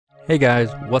Hey guys,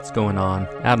 what's going on?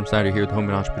 Adam Snyder here with Home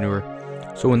and Entrepreneur.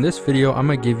 So in this video, I'm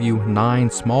going to give you 9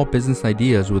 small business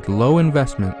ideas with low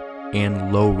investment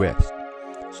and low risk.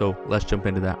 So let's jump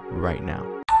into that right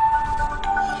now.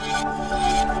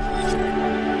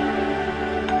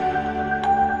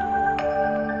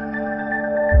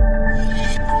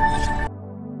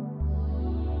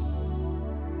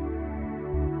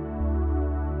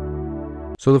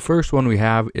 So the first one we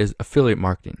have is affiliate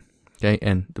marketing. Okay,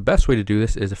 and the best way to do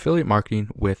this is affiliate marketing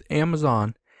with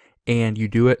Amazon, and you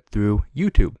do it through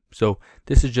YouTube. So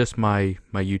this is just my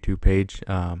YouTube page.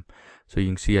 So you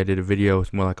can see I did a video.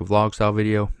 It's more like a vlog style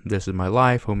video. This is my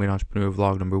life, homemade entrepreneur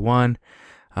vlog number 1.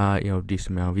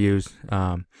 Decent amount of views.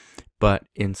 But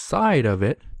inside of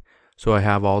it, so I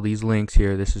have all these links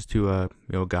here. This is to a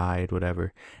guide,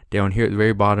 whatever. Down here at the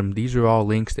very bottom, these are all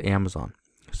links to Amazon.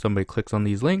 Somebody clicks on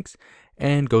these links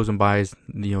and goes and buys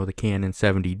the Canon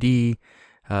 70D,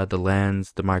 the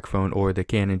lens, the microphone, or the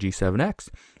Canon G7X.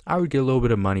 I would get a little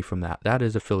bit of money from that. That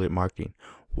is affiliate marketing.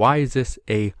 Why is this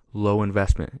a low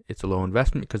investment? It's a low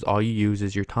investment because all you use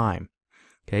is your time.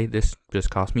 Okay, this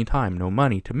just cost me time, no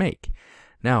money to make.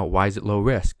 Now, why is it low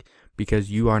risk?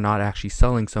 Because you are not actually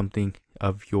selling something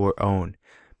of your own.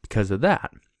 Because of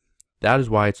that is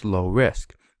why it's low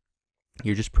risk.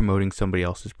 You're just promoting somebody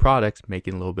else's products,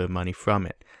 making a little bit of money from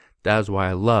it. That is why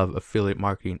I love affiliate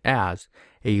marketing as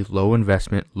a low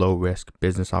investment, low risk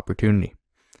business opportunity.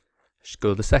 Let's go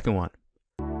to the second one.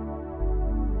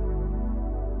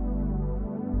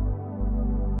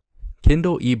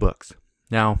 Kindle ebooks.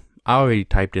 Now, I already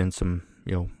typed in some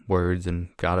words and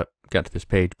got to this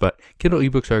page, but Kindle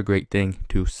ebooks are a great thing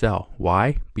to sell.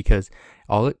 Why? Because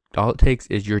all it takes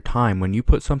is your time. When you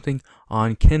put something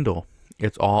on Kindle,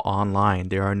 it's all online.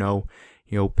 There are no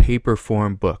paper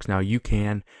form books. Now you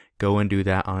can go and do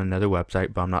that on another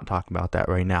website, but I'm not talking about that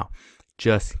right now.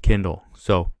 Just Kindle.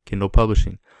 So Kindle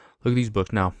publishing. Look at these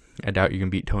books. Now I doubt you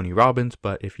can beat Tony Robbins,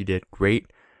 but if you did,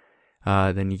 great.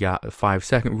 Then you got a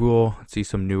 5-second rule. Let's see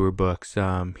some newer books.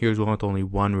 Here's one with only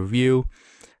 1 review.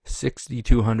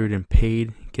 6,200 in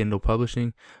paid Kindle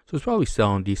publishing. So it's probably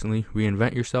selling decently.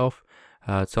 Reinvent Yourself.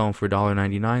 It's selling for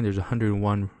 $1.99. There's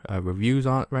 101 reviews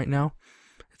on it right now.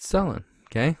 It's selling.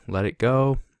 Okay, Let It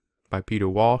Go by Peter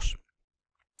Walsh.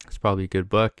 It's probably a good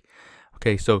book.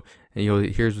 Okay, so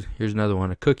here's another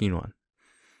one, a cooking one.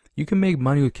 You can make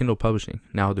money with Kindle publishing.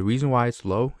 Now, the reason why it's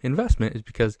low investment is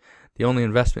because the only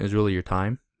investment is really your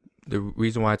time. The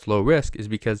reason why it's low risk is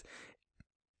because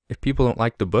if people don't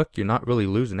like the book, you're not really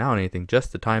losing out on anything.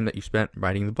 Just the time that you spent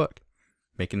writing the book,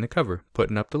 making the cover,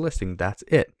 putting up the listing. That's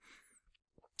it.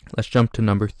 Let's jump to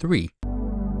number 3.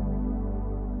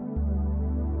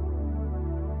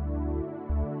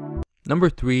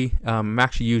 Number 3, I'm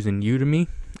actually using Udemy,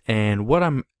 and what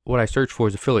I search for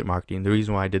is affiliate marketing. The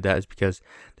reason why I did that is because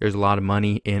there's a lot of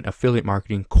money in affiliate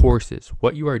marketing courses.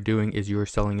 What you are doing is you are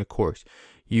selling a course.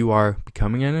 You are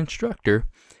becoming an instructor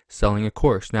selling a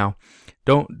course. Now,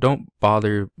 don't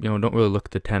bother, don't really look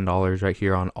at the $10 right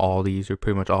here on all these, or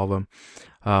pretty much all of them,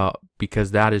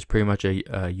 because that is pretty much a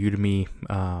Udemy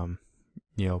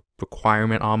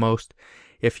requirement almost.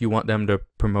 If you want them to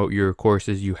promote your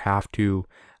courses, you have to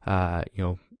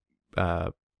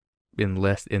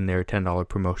enlist in their $10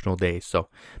 promotional days. So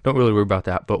don't really worry about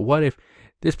that. But what if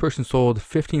this person sold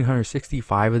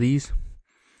 1,565 of these,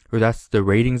 or that's the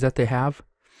ratings that they have?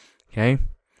 Okay.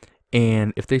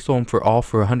 And if they sold them for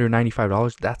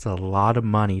 $195, that's a lot of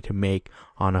money to make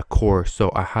on a course.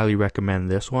 So I highly recommend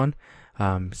this one.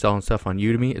 Selling stuff on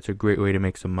Udemy, it's a great way to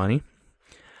make some money.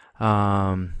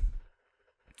 A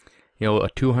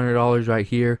 $200 right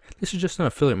here. This is just an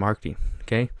affiliate marketing.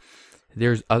 Okay,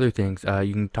 there's other things.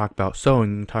 You can talk about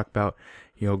sewing. You can talk about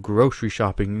grocery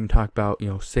shopping. You can talk about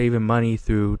saving money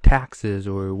through taxes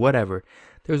or whatever.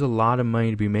 There's a lot of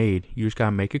money to be made. You just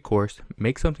gotta make a course,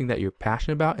 make something that you're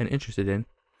passionate about and interested in,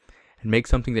 and make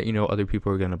something that other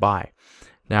people are gonna buy.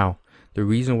 Now, the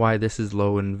reason why this is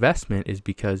low investment is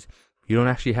because you don't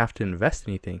actually have to invest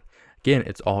anything. Again,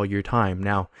 it's all your time.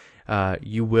 Now,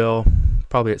 you will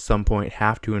probably at some point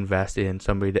have to invest in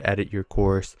somebody to edit your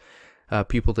course,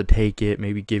 people to take it,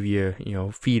 maybe give you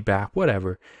feedback,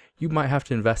 whatever. You might have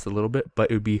to invest a little bit,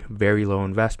 but it would be very low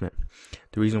investment.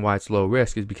 The reason why it's low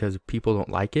risk is because if people don't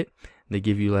like it, they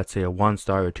give you, let's say, a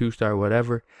 1-star or 2-star,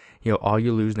 whatever, all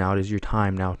you lose now is your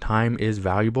time. Now, time is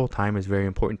valuable. Time is very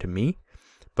important to me.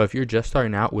 But if you're just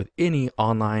starting out with any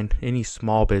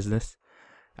small business,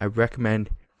 I recommend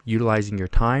utilizing your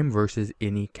time versus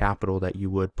any capital that you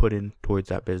would put in towards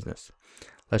that business.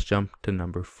 Let's jump to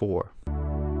number 4.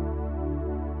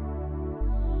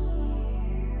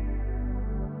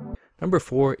 Number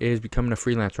 4 is becoming a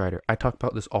freelance writer. I talk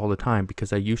about this all the time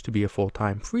because I used to be a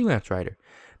full-time freelance writer.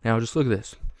 Now just look at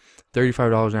this.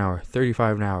 $35 an hour,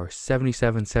 $35 an hour,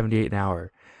 $77, $78 an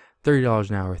hour, $30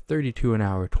 an hour, $32 an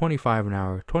hour, $25 an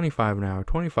hour, $25 an hour,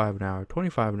 $25 an hour,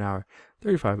 $25 an hour,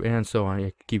 $35, and so on.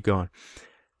 You keep going.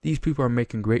 These people are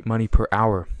making great money per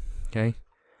hour. Okay,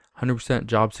 100%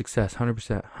 job success,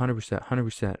 100%, 100%,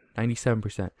 100%,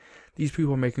 97%. These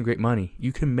people are making great money.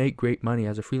 You can make great money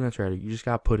as a freelance writer. You just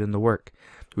got to put in the work.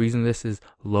 The reason this is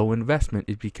low investment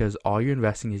is because all you're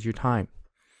investing is your time.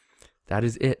 That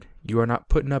is it. You are not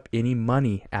putting up any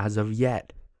money as of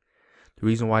yet. The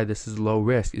reason why this is low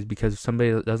risk is because if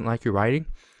somebody that doesn't like your writing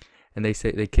and they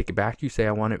kick it back to you, say,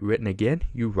 I want it written again,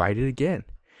 you write it again.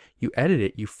 You edit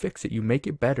it, you fix it, you make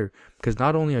it better, because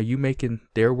not only are you making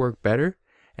their work better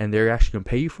and they're actually going to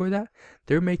pay you for that,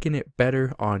 they're making it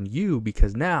better on you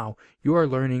because now you are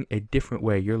learning a different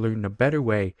way. You're learning a better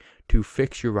way to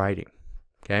fix your writing.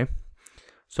 Okay?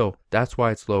 So that's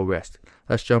why it's low risk.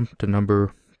 Let's jump to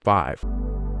number 5.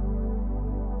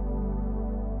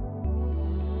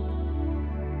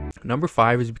 Number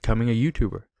 5 is becoming a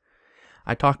YouTuber.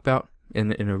 I talked about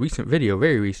in a recent video,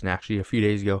 very recent actually, a few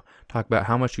days ago, talk about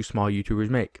how much do small YouTubers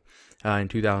make. In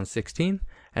 2016,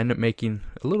 I ended up making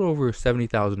a little over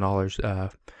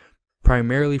 $70,000,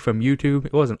 primarily from YouTube.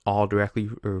 It wasn't all directly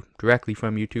from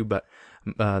YouTube, but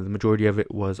the majority of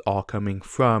it was all coming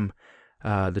from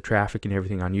the traffic and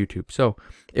everything on YouTube. So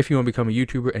if you want to become a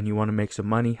YouTuber and you want to make some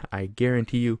money, I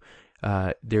guarantee you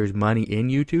there's money in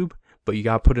YouTube, but you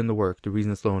got to put in the work. The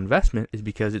reason it's low investment is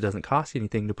because it doesn't cost you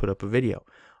anything to put up a video.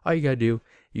 All you got to do,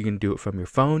 you can do it from your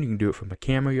phone, you can do it from a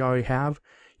camera you already have,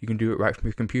 you can do it right from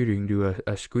your computer, you can do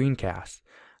a screencast,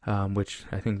 which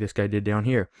I think this guy did down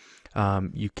here.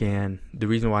 The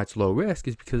reason why it's low risk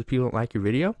is because if people don't like your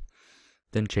video,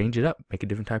 then change it up, make a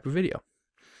different type of video.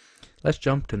 Let's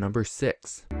jump to number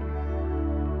 6.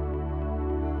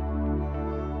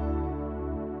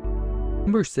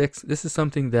 Number 6, this is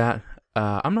something that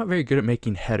I'm not very good at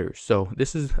making headers. So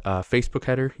this is a Facebook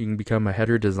header. You can become a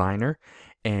header designer,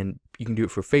 and you can do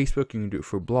it for Facebook, you can do it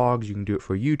for blogs, you can do it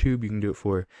for YouTube, you can do it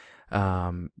for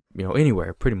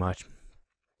anywhere pretty much.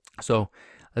 So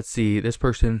let's see, this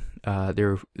person,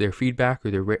 their feedback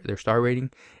or their star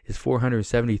rating is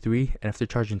 473, and if they're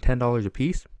charging $10 a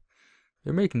piece,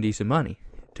 they're making decent money.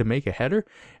 To make a header,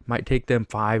 it might take them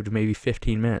 5 to maybe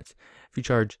 15 minutes. If you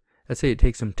charge, let's say it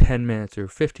takes them 10 minutes or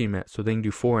 15 minutes, so they can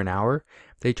do 4 an hour.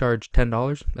 If they charge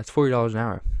 $10, that's $40 an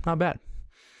hour. Not bad.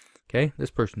 Okay,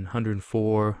 this person,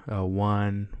 104,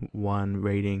 1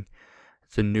 rating.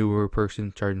 It's a newer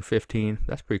person charging 15.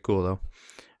 That's pretty cool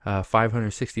though.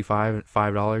 565 at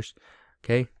 $5.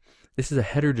 Okay, this is a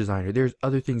header designer. There's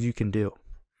other things you can do.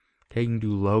 Okay, you can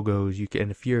do logos. You can,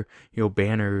 if you're,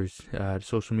 banners,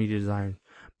 social media design,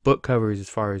 book covers, as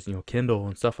far as Kindle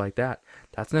and stuff like that.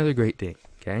 That's another great thing.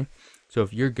 Okay, so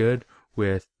if you're good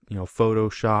with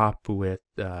Photoshop, with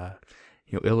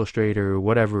Illustrator,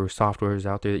 whatever software is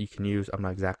out there that you can use, I'm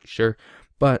not exactly sure,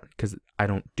 but because I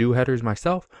don't do headers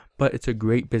myself, but it's a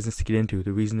great business to get into.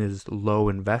 The reason is low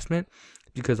investment,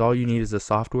 because all you need is a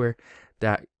software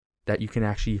that you can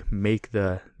actually make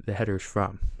the headers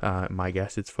from. My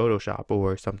guess it's Photoshop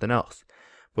or something else.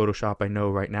 Photoshop, I know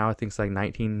right now, I think it's like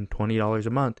 $19, $20 a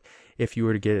month if you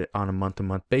were to get it on a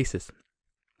month-to-month basis.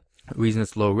 The reason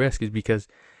it's low risk is because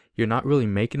you're not really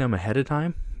making them ahead of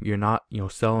time. You're not,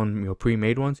 selling,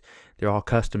 pre-made ones. They're all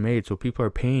custom made, so people are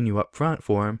paying you up front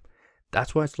for them.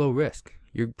 That's why it's low risk.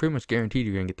 You're pretty much guaranteed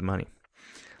you're going to get the money.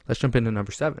 Let's jump into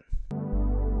number 7.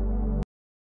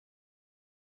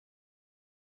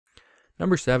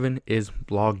 Number 7 is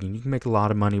blogging. You can make a lot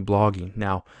of money blogging.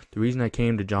 Now, the reason I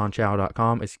came to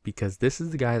johnchow.com is because this is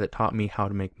the guy that taught me how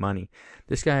to make money.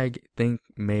 This guy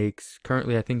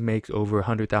currently I think makes over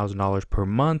 $100,000 per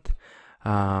month.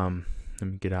 Let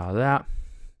me get out of that.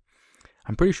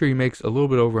 I'm pretty sure he makes a little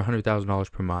bit over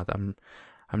 $100,000 per month.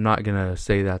 I'm not gonna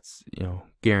say that's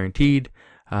guaranteed,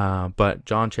 but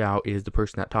John Chow is the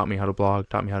person that taught me how to blog,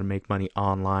 taught me how to make money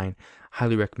online.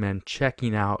 Highly recommend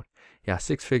checking out.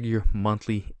 6-figure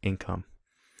monthly income.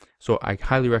 So I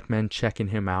highly recommend checking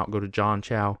him out. Go to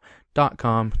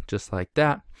johnchow.com, just like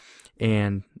that,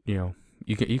 and you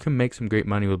can make some great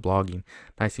money with blogging.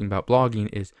 Nice thing about blogging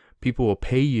is people will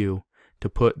pay you to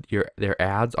put their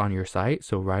ads on your site.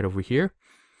 So right over here,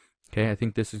 okay, I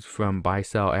think this is from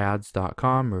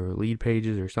buysellads.com or lead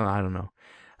pages or something, I don't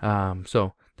know.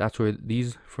 So that's where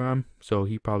these from. So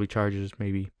he probably charges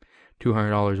maybe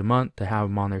 $200 a month to have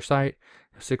them on their site.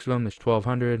 6 of them, there's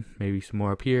 $1,200, maybe some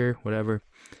more up here, whatever.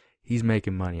 He's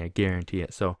making money, I guarantee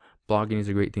it. So blogging is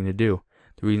a great thing to do.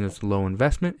 The reason it's low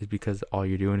investment is because all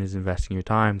you're doing is investing your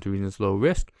time. The reason it's low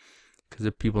risk, because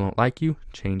if people don't like you,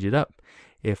 change it up.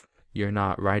 If you're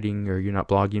not writing or you're not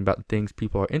blogging about the things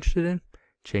people are interested in,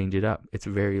 change it up. It's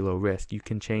very low risk. You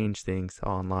can change things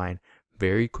online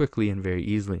very quickly and very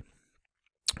easily.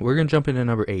 We're going to jump into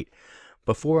number 8.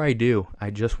 Before I do,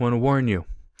 I just want to warn you,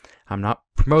 I'm not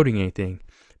promoting anything,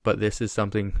 but this is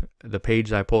something, the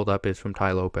page I pulled up is from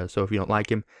Tai Lopez. So if you don't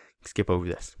like him, skip over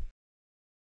this.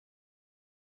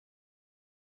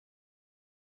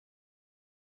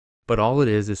 But all it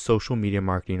is social media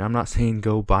marketing. I'm not saying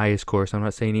go buy his course. I'm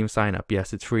not saying even sign up.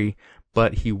 Yes, it's free,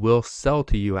 but he will sell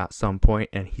to you at some point,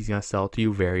 and he's going to sell to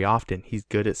you very often. He's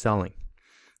good at selling.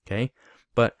 Okay?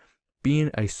 But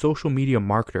being a social media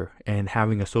marketer and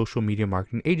having a social media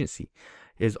marketing agency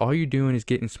is all you're doing is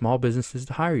getting small businesses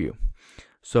to hire you.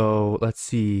 So let's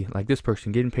see, like this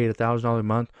person getting paid $1,000 a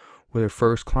month with their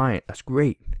first client. That's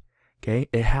great. Okay?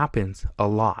 It happens a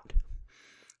lot.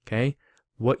 Okay?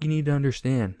 What you need to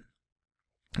understand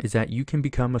is that you can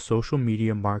become a social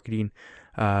media marketing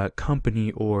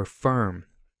company or firm.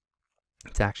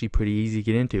 It's actually pretty easy to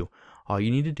get into. All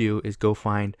you need to do is go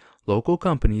find local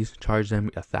companies, charge them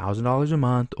 $1,000 a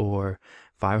month or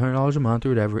 $500 a month or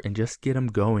whatever, and just get them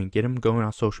going. Get them going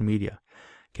on social media.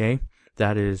 Okay?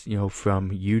 That is,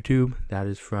 from YouTube, that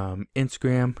is from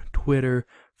Instagram, Twitter,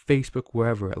 Facebook,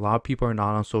 wherever. A lot of people are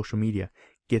not on social media.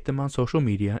 Get them on social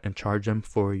media and charge them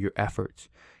for your efforts.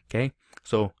 Okay?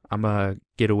 So I'm going to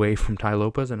get away from Tai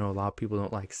Lopez. I know a lot of people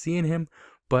don't like seeing him,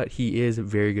 but he is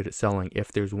very good at selling.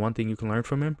 If there's one thing you can learn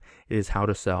from him, it is how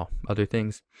to sell. Other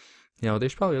things,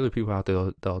 there's probably other people out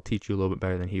there that'll teach you a little bit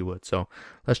better than he would. So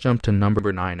let's jump to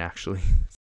number 9, actually.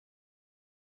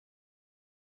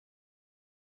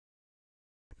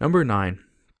 Number 9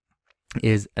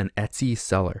 is an Etsy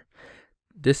seller.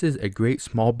 This is a great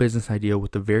small business idea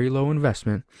with a very low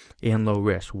investment and low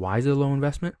risk. Why is it a low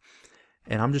investment?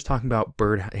 And I'm just talking about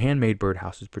handmade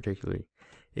birdhouses particularly,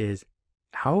 is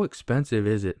how expensive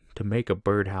is it to make a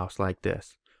birdhouse like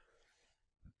this?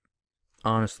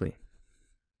 Honestly,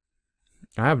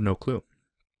 I have no clue.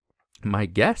 My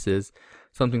guess is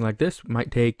something like this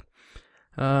might take,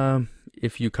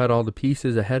 if you cut all the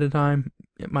pieces ahead of time,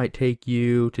 it might take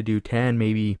you to do 10,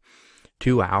 maybe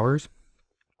 2 hours.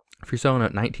 If you're selling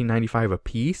at $19.95 a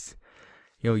piece,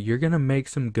 you're going to make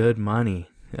some good money.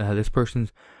 This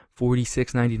person's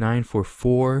 $46.99 for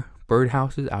 4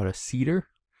 birdhouses out of cedar.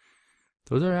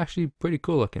 Those are actually pretty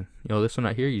cool looking. This one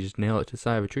right here, you just nail it to the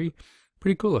side of a tree.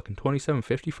 Pretty cool looking.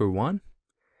 $27.50 for one.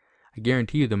 I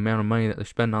guarantee you the amount of money that they're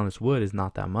spending on this wood is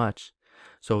not that much.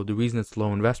 So the reason it's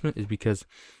low investment is because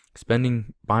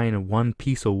buying a one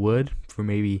piece of wood for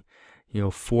maybe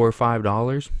 $4 or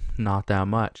 $5, not that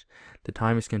much. The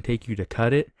time it's going to take you to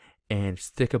cut it and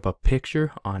stick up a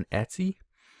picture on Etsy,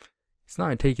 it's not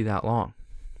going to take you that long.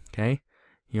 Okay?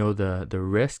 The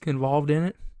risk involved in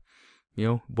it,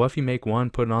 what if you make one,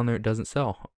 put it on there, it doesn't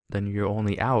sell? Then you're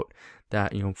only out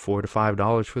that, $4 to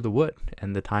 $5 for the wood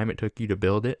and the time it took you to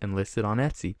build it and list it on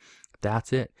Etsy.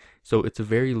 That's it. So it's a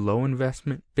very low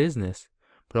investment business,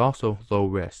 but also low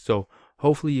risk. So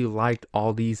hopefully you liked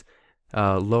all these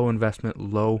low investment,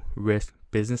 low risk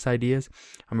business ideas.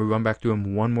 I'm going to run back through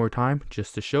them one more time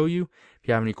just to show you. If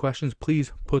you have any questions,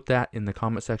 please put that in the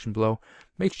comment section below.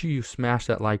 Make sure you smash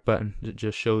that like button. It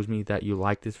just shows me that you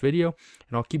like this video,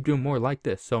 and I'll keep doing more like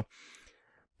this. So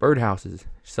birdhouses,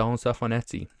 selling stuff on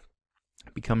Etsy,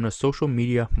 becoming a social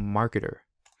media marketer,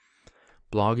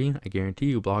 blogging. I guarantee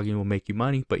you blogging will make you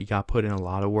money, but you got to put in a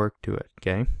lot of work to it.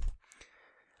 Okay?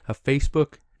 A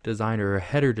Facebook designer, a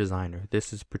header designer.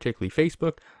 This is particularly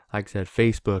Facebook. Like I said,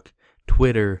 Facebook,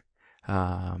 Twitter.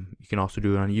 You can also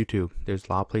do it on YouTube. There's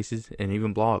a lot of places, and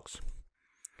even blogs.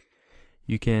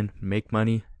 You can make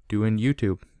money doing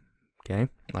YouTube. Okay,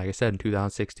 like I said, in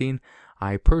 2016,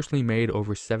 I personally made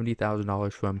over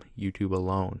 $70,000 from YouTube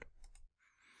alone.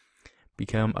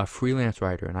 Become a freelance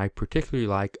writer, and I particularly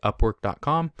like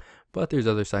Upwork.com, but there's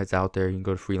other sites out there. You can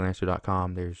go to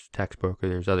freelancer.com. There's Textbroker.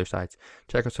 There's other sites.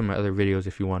 Check out some of my other videos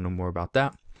if you want to know more about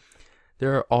that.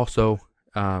 There are also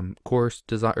course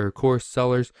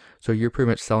sellers. So you're pretty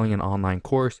much selling an online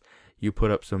course. You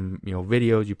put up some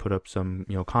videos, you put up some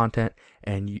content,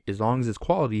 and as long as it's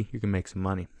quality, you can make some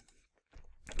money.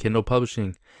 Kindle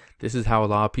publishing. This is how a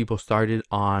lot of people started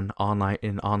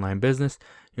online business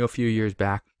a few years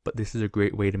back, but this is a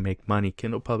great way to make money.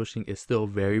 Kindle publishing is still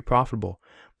very profitable,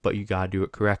 but you got to do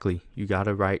it correctly. You got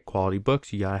to write quality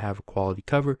books, you got to have a quality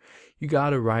cover, you got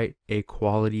to write a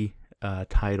quality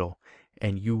title,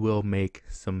 and you will make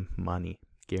some money.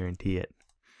 Guarantee it.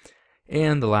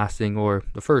 And the last thing, or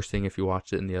the first thing if you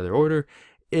watched it in the other order,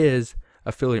 is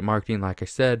affiliate marketing. Like I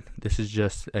said, this is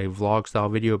just a vlog style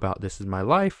video about this is my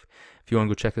life. If you want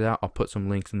to go check it out, I'll put some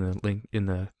links in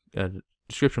the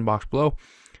description box below.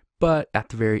 But at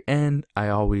the very end, I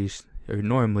always or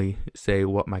normally say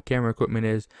what my camera equipment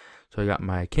is. So I got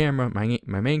my camera, my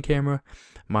main camera,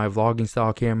 my vlogging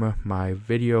style camera, my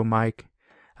video mic,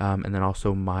 and then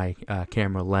also my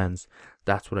camera lens.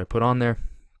 That's what I put on there.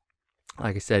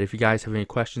 Like I said, if you guys have any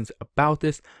questions about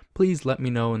this, please let me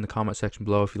know in the comment section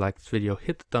below. If you like this video,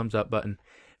 hit the thumbs up button.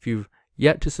 If you've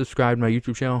yet to subscribe to my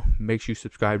YouTube channel, make sure you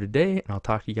subscribe today, and I'll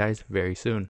talk to you guys very soon.